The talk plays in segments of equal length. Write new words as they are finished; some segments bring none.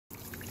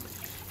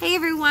Hey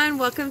everyone,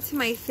 welcome to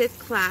my 5th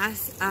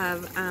class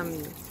of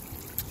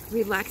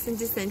Relax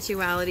into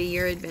Sensuality,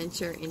 Your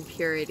Adventure in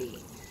Purity.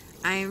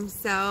 I am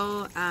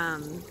so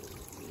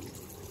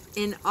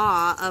in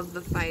awe of the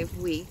 5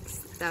 weeks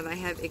that I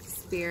have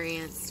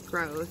experienced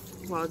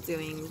growth while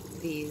doing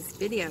these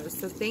videos.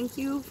 So thank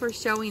you for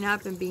showing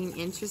up and being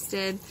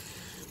interested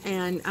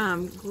and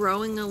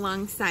growing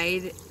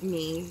alongside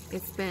me.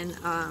 It's been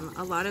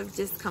a lot of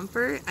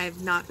discomfort.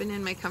 I've not been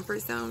in my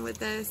comfort zone with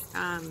this.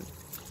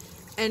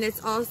 And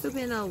it's also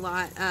been a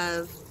lot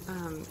of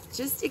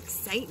just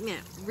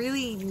excitement,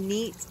 really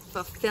neat,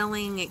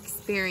 fulfilling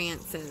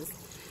experiences.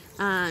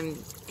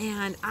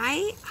 And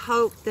I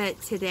hope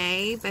that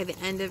today, by the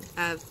end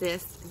of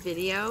this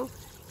video,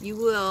 you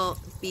will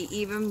be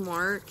even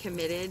more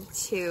committed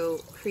to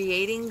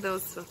creating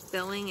those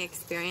fulfilling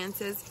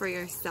experiences for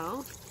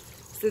yourself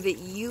so that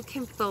you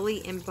can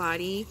fully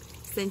embody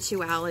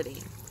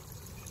sensuality.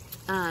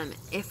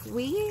 If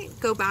we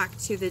go back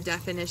to the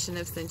definition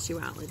of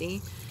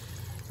sensuality,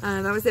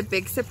 that was a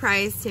big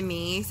surprise to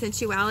me.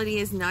 Sensuality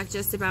is not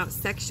just about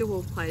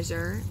sexual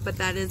pleasure, but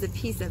that is a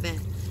piece of it.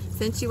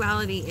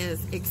 Sensuality is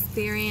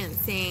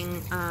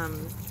experiencing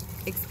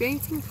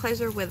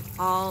pleasure with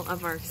all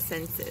of our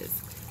senses,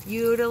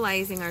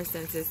 utilizing our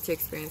senses to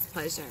experience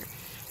pleasure.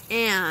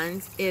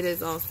 And it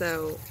is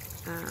also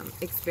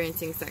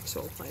experiencing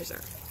sexual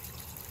pleasure.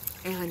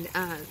 And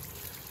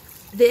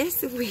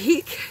this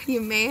week,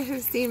 you may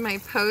have seen my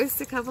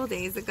post a couple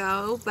days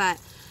ago, but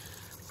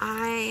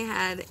I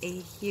had a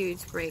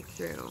huge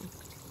breakthrough.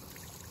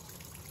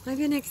 I've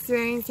been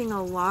experiencing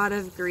a lot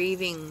of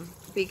grieving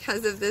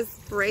because of this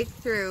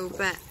breakthrough,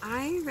 but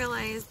I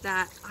realized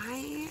that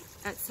I,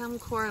 at some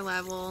core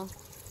level,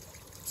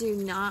 do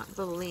not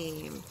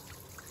believe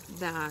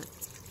that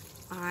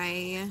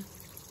I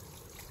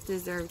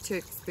deserve to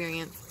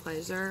experience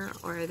pleasure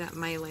or that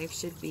my life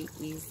should be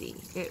easy.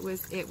 It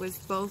was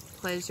both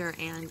pleasure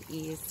and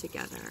ease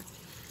together.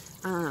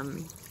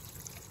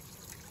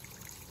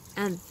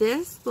 And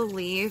this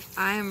belief,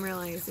 I am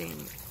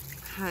realizing,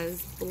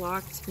 has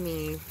blocked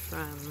me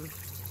from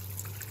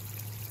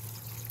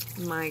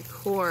my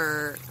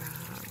core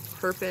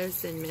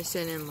purpose and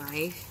mission in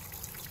life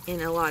in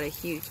a lot of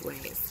huge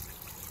ways.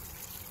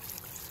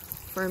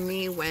 For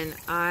me, when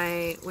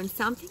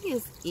something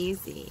is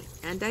easy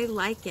and I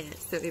like it,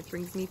 so it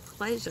brings me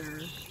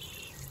pleasure,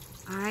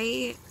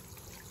 I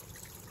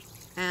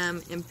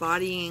am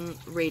embodying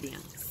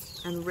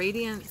radiance. And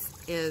radiance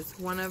is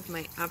one of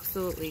my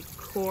absolutely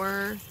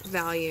core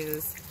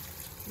values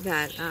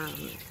that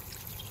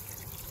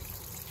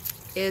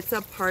it's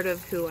a part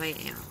of who I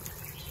am.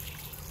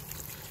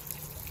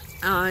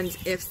 And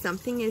if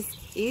something is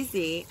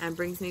easy and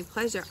brings me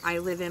pleasure, I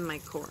live in my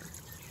core.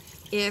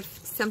 If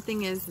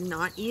something is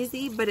not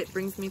easy but it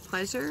brings me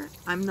pleasure,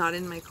 I'm not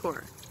in my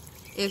core.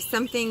 If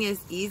something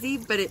is easy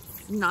but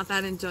it's not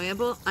that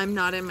enjoyable, I'm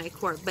not in my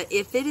core. But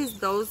if it is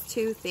those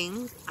two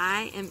things,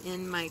 I am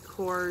in my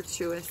core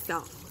truest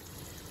self.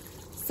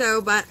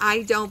 So, but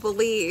I don't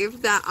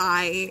believe that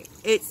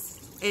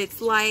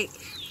it's like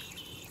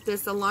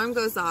this alarm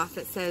goes off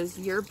that says,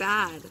 you're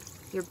bad,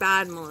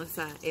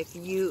 Melissa, if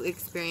you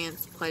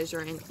experience pleasure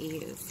and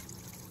ease.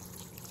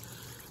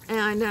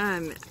 And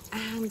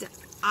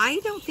I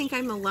don't think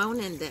I'm alone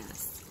in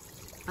this.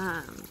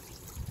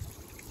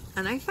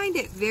 And I find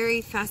it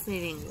very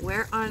fascinating.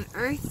 Where on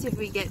earth did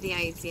we get the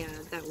idea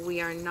that we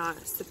are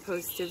not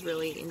supposed to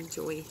really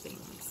enjoy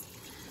things?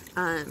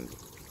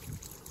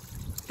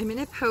 I'm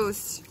going to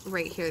post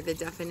right here the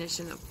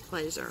definition of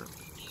pleasure.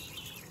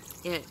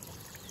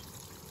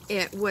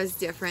 It was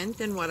different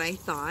than what I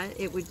thought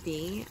it would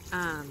be.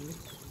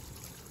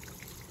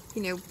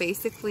 You know,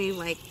 basically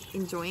like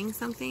enjoying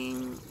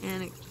something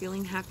and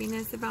feeling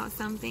happiness about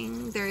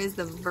something. There is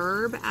the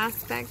verb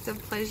aspect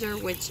of pleasure,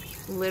 which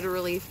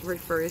literally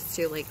refers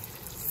to like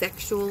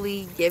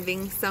sexually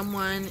giving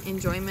someone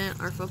enjoyment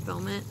or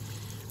fulfillment.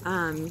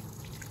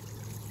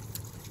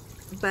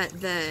 But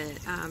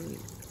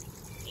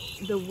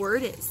the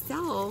word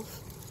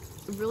itself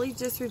really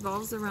just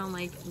revolves around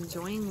like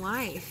enjoying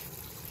life.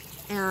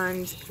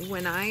 And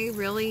when I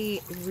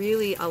really,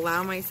 really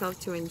allow myself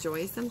to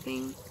enjoy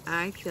something,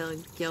 I feel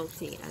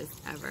guilty as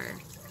ever.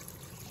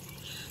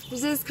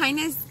 There's this kind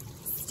of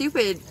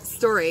stupid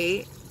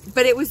story,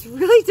 but it was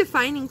really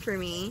defining for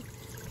me.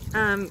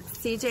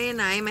 CJ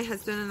and I, my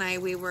husband and I,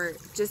 we were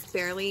just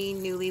barely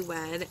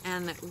newlywed,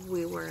 and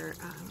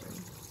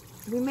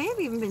we may have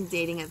even been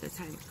dating at the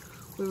time.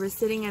 We were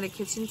sitting at a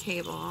kitchen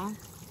table. I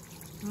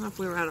don't know if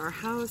we were at our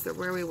house or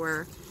where we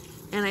were.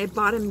 And I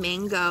bought a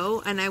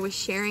mango, and I was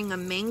sharing a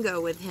mango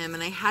with him.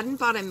 And I hadn't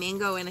bought a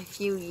mango in a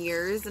few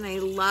years, and I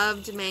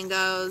loved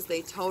mangoes.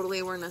 They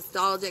totally were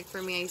nostalgic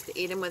for me. I used to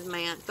eat them with my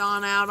Aunt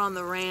Donna out on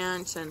the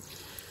ranch. And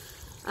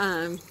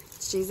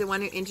she's the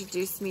one who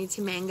introduced me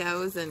to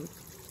mangoes. And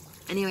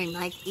anyway,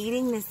 like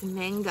eating this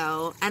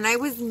mango, and I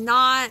was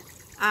not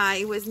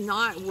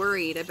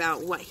worried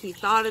about what he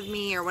thought of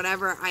me or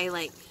whatever.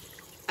 I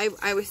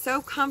was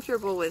so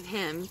comfortable with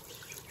him.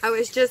 I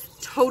was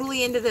just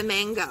totally into the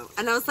mango,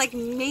 and I was like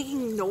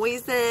making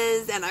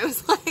noises, and I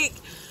was like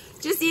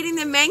just eating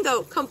the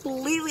mango,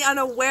 completely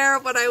unaware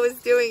of what I was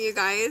doing, you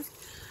guys.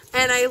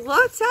 And I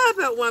looked up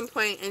at one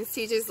point and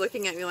CJ's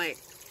looking at me like,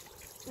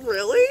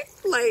 really?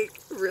 Like,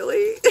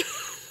 really?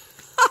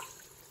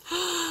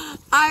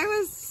 I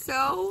was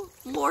so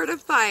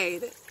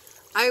mortified.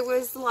 I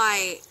was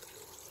like,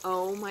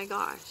 oh my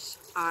gosh,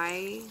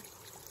 I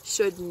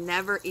should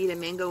never eat a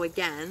mango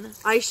again.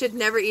 I should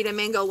never eat a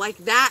mango like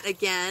that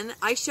again.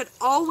 I should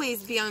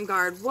always be on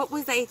guard. What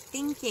was I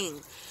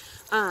thinking?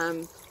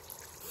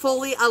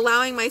 Fully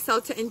allowing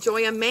myself to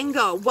enjoy a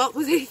mango. What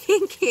was I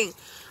thinking?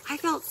 I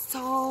felt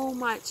so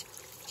much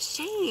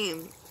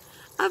shame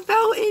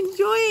about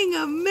enjoying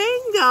a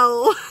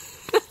mango.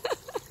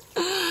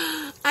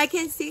 I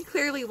can see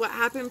clearly what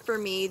happened for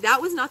me.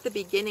 That was not the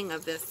beginning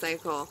of this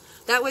cycle.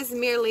 That was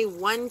merely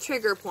one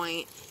trigger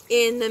point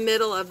in the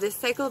middle of this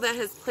cycle that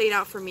has played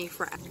out for me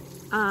forever.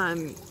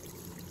 And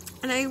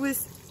I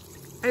was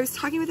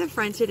talking with a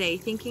friend today,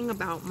 thinking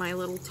about my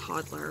little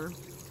toddler.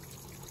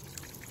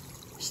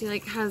 She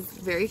like has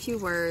very few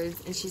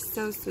words, and she's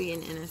so sweet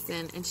and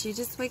innocent, and she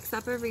just wakes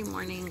up every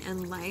morning,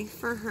 and life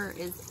for her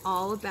is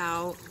all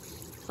about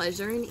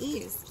pleasure and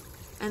ease.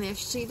 And if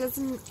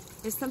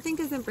something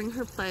doesn't bring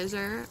her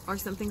pleasure, or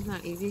something's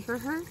not easy for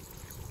her,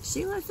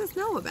 she lets us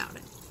know about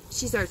it.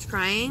 She starts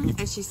crying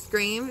and she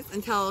screams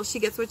until she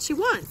gets what she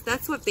wants.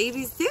 That's what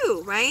babies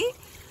do, right?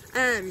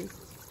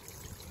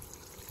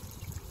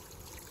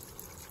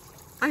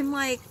 I'm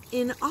like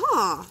in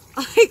awe.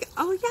 Like,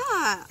 oh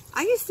yeah,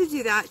 I used to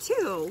do that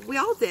too. We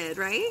all did,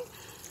 right?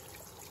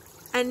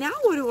 And now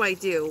what do I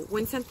do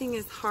when something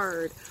is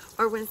hard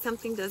or when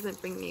something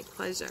doesn't bring me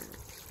pleasure?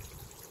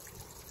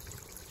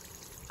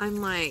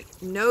 I'm like,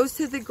 nose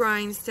to the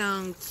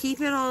grindstone,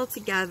 keep it all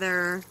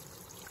together.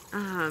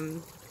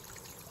 And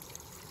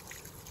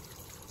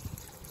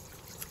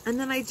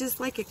then I just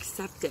like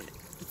accept it.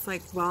 It's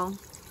like, well,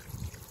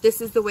 this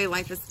is the way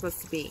life is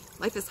supposed to be.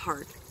 Life is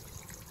hard.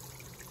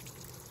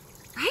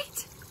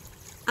 Right?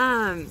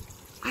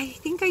 I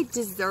think I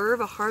deserve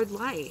a hard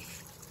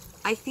life.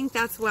 I think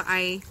that's what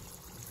I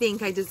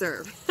think I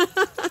deserve.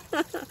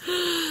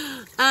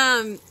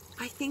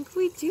 I think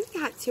we do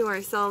that to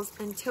ourselves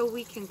until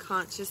we can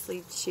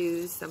consciously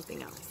choose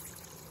something else.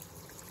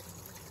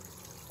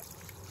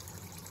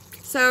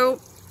 So,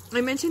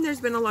 I mentioned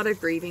there's been a lot of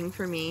grieving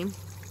for me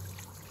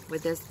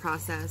with this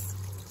process.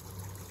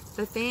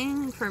 The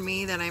thing for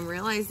me that I'm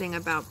realizing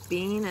about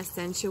being a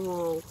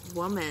sensual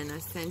woman, a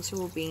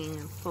sensual being,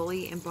 and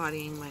fully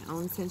embodying my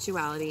own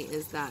sensuality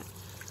is that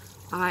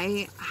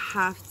I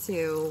have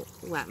to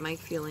let my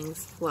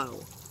feelings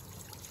flow.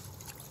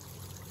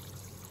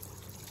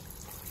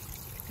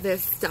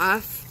 This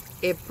stuff,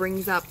 it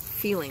brings up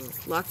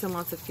feelings, lots and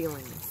lots of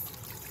feelings.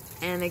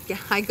 And again,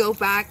 I go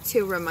back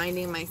to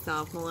reminding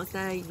myself,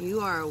 Melissa,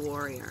 you are a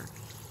warrior.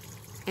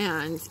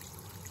 And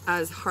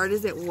as hard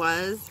as it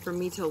was for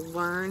me to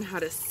learn how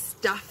to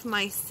stuff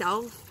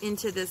myself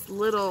into this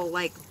little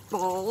like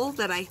ball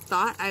that I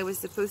thought I was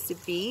supposed to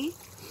be,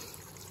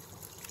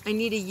 I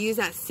need to use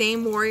that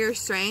same warrior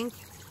strength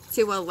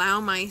to allow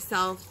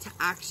myself to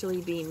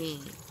actually be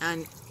me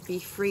and be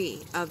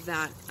free of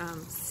that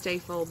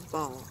stifled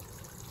ball.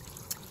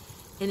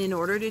 And in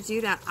order to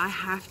do that, I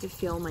have to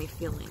feel my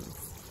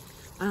feelings.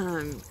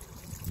 And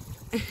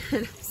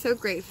I'm so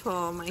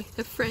grateful. My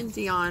friend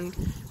Dion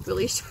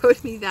really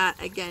showed me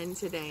that again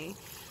today.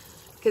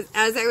 Because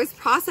as I was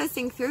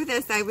processing through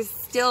this, I was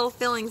still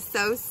feeling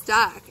so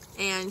stuck.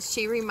 And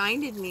she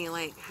reminded me,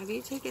 like, have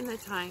you taken the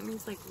time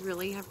to, like,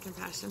 really have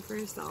compassion for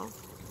yourself?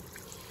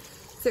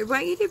 So I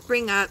want you to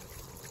bring up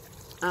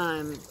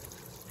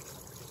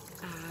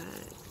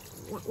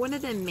one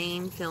of the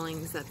main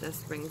feelings that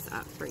this brings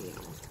up for you.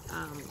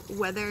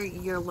 Whether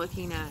you're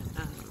looking at,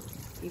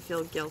 you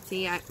feel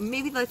guilty.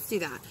 Maybe let's do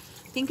that.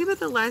 Think about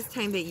the last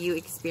time that you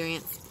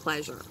experienced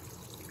pleasure.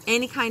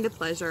 Any kind of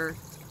pleasure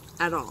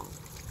at all.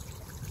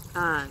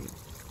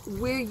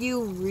 Where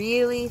you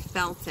really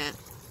felt it.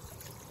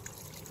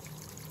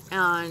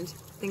 And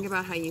think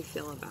about how you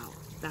feel about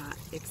that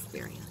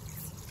experience.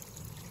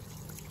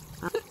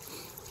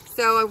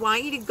 So I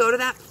want you to go to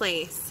that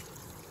place.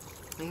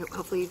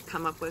 Hopefully you've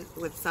come up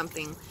with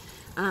something.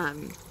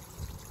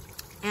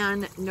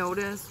 And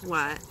notice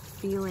what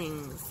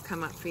feelings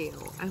come up for you.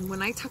 And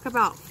when I talk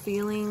about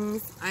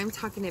feelings, I'm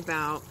talking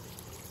about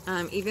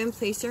even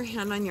place your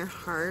hand on your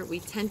heart. We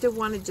tend to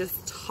want to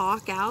just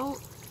talk out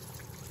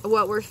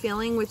what we're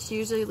feeling, which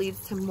usually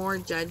leads to more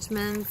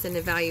judgments and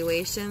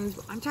evaluations.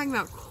 I'm talking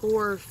about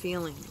core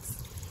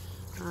feelings.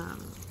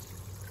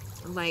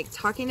 Like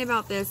talking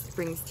about this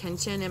brings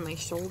tension in my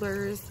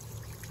shoulders.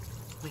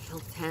 I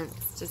feel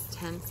tense, just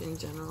tense in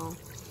general.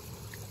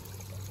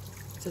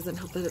 Doesn't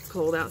help that it's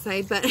cold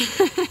outside, but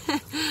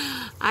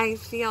I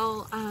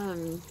feel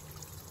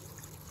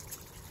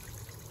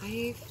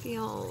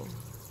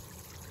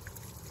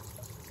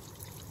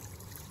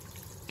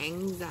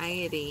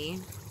anxiety.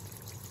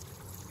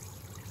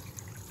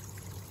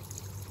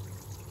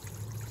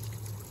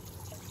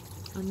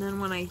 And then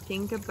when I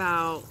think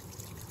about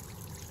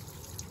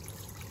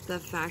the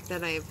fact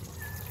that I've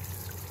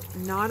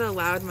not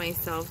allowed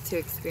myself to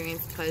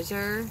experience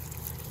pleasure,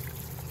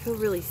 I feel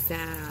really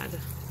sad.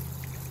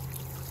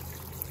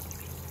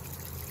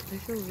 I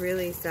feel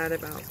really sad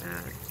about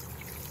that.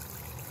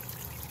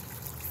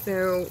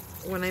 So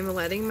when I'm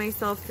letting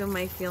myself feel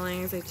my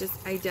feelings, I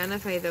just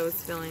identify those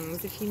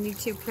feelings. If you need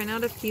to, print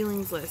out a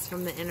feelings list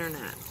from the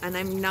internet. And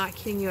I'm not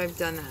kidding you, I've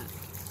done that.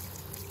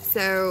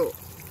 So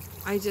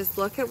I just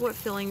look at what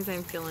feelings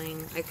I'm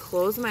feeling. I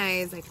close my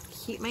eyes. I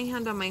keep my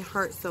hand on my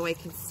heart so I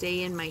can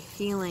stay in my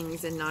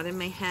feelings and not in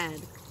my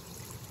head.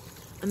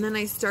 And then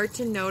I start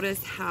to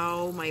notice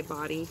how my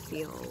body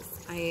feels.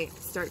 I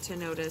start to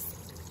notice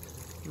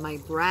my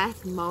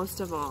breath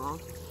most of all.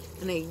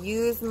 And I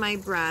use my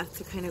breath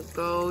to kind of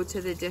go to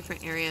the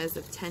different areas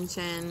of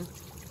tension.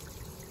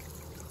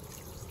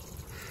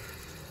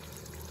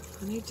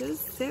 And I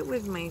just sit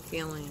with my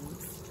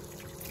feelings.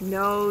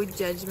 No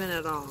judgment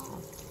at all.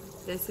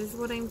 This is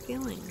what I'm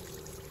feeling.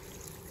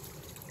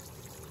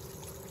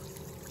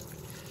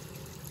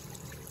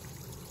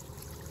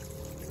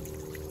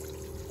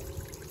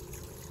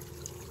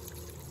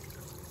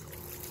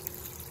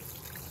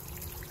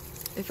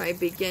 If I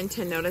begin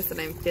to notice that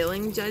I'm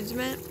feeling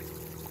judgment,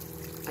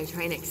 I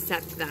try and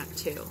accept that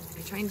too.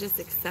 I try and just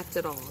accept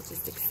it all.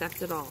 Just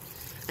accept it all.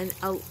 And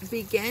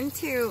begin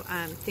to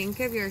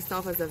think of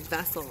yourself as a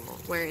vessel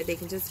where they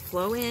can just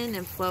flow in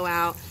and flow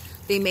out.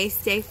 They may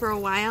stay for a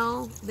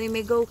while. They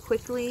may go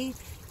quickly.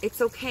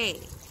 It's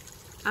okay.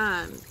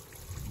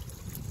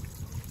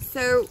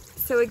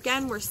 So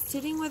again, we're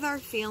sitting with our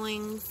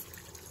feelings.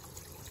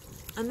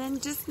 And then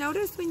just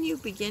notice when you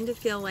begin to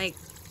feel like,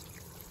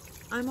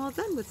 I'm all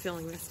done with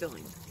feeling this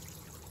feeling.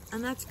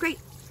 And that's great.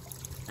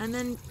 And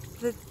then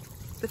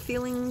the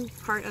feeling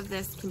part of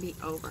this can be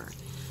over.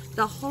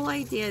 The whole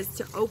idea is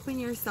to open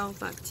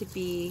yourself up to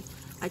be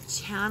a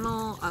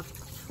channel of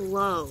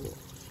flow,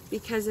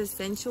 because a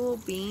sensual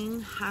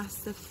being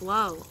has to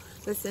flow.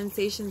 The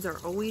sensations are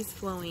always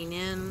flowing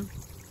in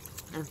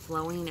and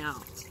flowing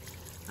out.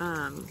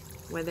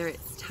 Whether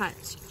it's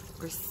touch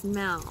or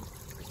smell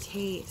or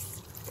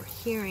taste or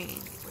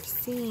hearing or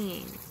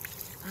seeing.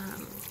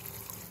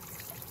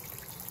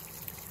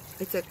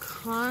 It's a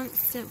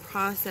constant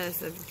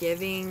process of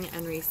giving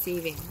and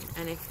receiving.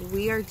 And if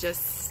we are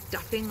just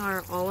stuffing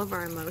all of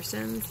our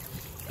emotions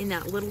in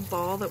that little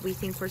ball that we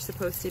think we're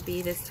supposed to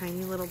be, this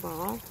tiny little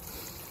ball,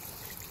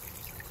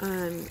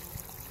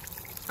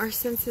 our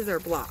senses are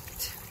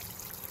blocked.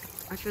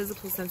 Our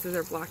physical senses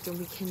are blocked, and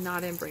we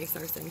cannot embrace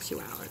our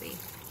sensuality.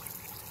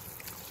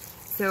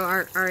 So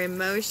our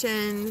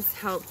emotions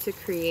help to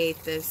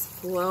create this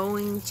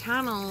flowing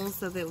channel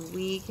so that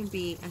we can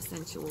be a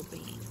sensual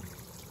being.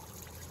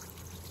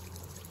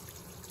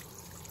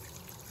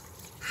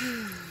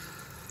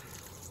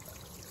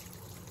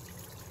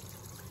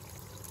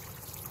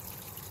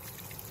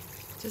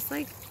 Just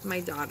like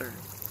my daughter.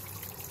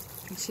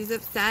 When she's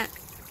upset,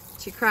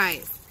 she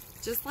cries.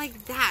 Just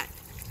like that.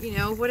 You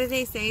know, what do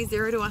they say?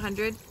 0 to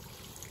 100?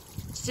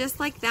 Just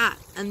like that.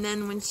 And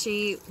then when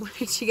she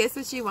gets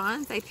what she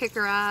wants, I pick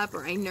her up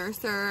or I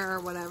nurse her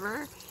or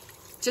whatever.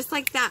 Just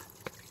like that.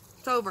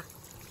 It's over.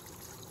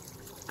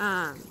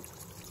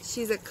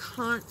 She's a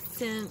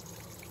constant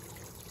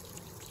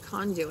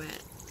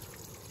conduit.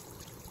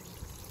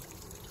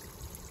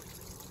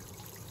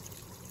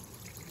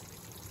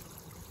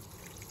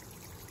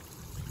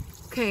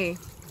 Okay,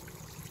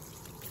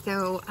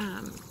 so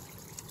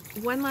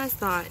one last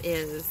thought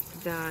is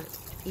that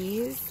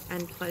ease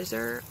and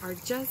pleasure are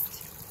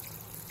just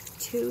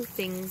two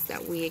things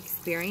that we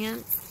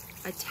experience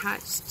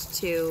attached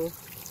to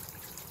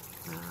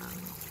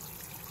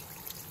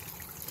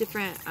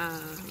different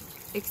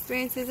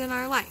experiences in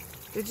our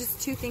life. They're just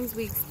two things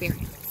we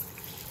experience.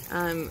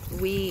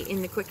 We,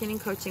 in the quickening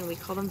coaching, we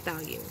call them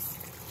values.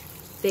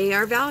 They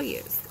are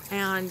values.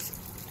 And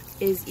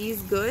is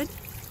ease good?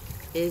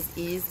 Is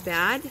ease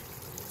bad?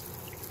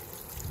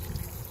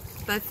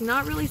 That's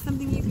not really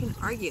something you can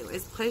argue.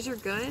 Is pleasure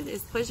good?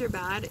 Is pleasure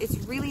bad? It's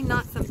really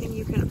not something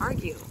you can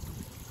argue.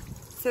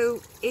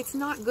 So it's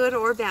not good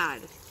or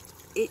bad.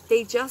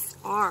 They just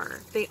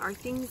are. They are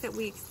things that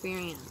we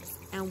experience.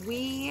 And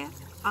we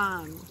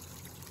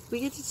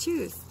get to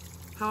choose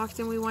how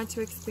often we want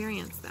to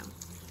experience them.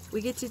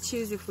 We get to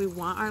choose if we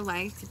want our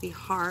life to be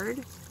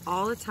hard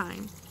all the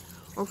time,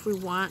 or if we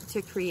want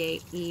to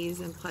create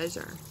ease and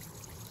pleasure.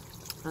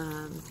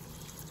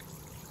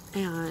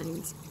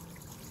 And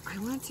I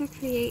want to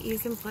create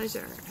ease and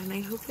pleasure, and I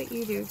hope that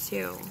you do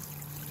too.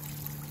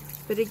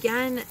 But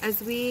again,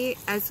 as we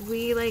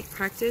like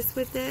practice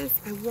with this,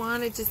 I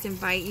want to just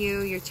invite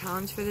you. Your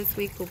challenge for this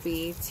week will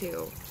be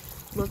to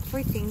look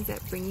for things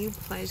that bring you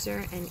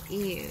pleasure and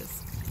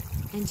ease,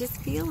 and just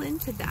feel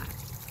into that.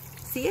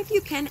 See if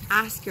you can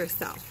ask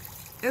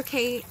yourself,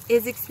 okay,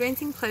 is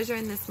experiencing pleasure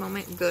in this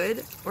moment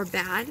good or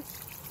bad?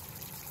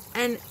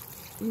 And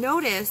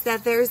notice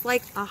that there's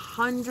like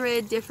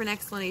 100 different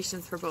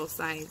explanations for both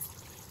sides.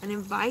 And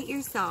invite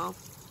yourself,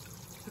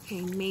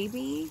 okay,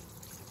 maybe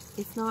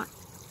it's not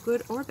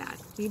good or bad.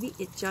 Maybe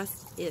it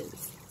just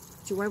is.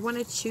 Do I want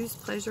to choose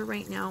pleasure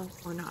right now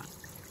or not?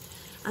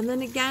 And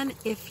then again,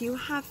 if you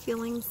have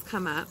feelings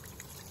come up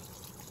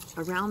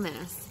around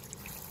this,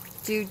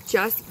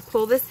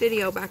 pull this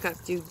video back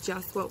up. Do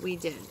just what we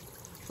did,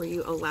 where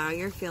you allow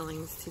your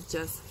feelings to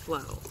just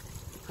flow.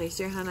 Place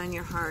your hand on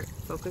your heart,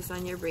 focus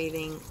on your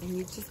breathing, and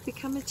you just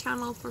become a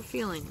channel for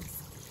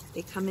feelings.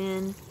 They come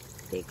in,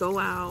 they go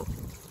out.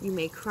 You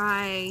may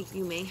cry,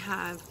 you may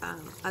have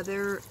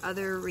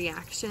other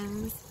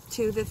reactions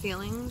to the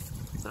feelings,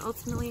 but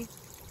ultimately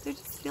they're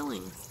just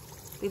feelings.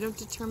 They don't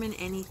determine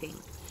anything,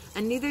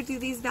 and neither do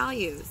these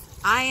values.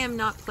 I am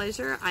not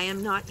pleasure, I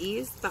am not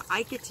ease, but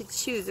I get to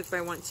choose if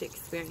I want to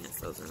experience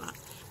those or not,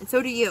 and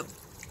so do you.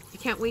 I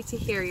can't wait to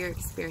hear your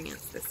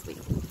experience this week.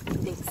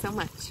 Thanks so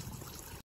much.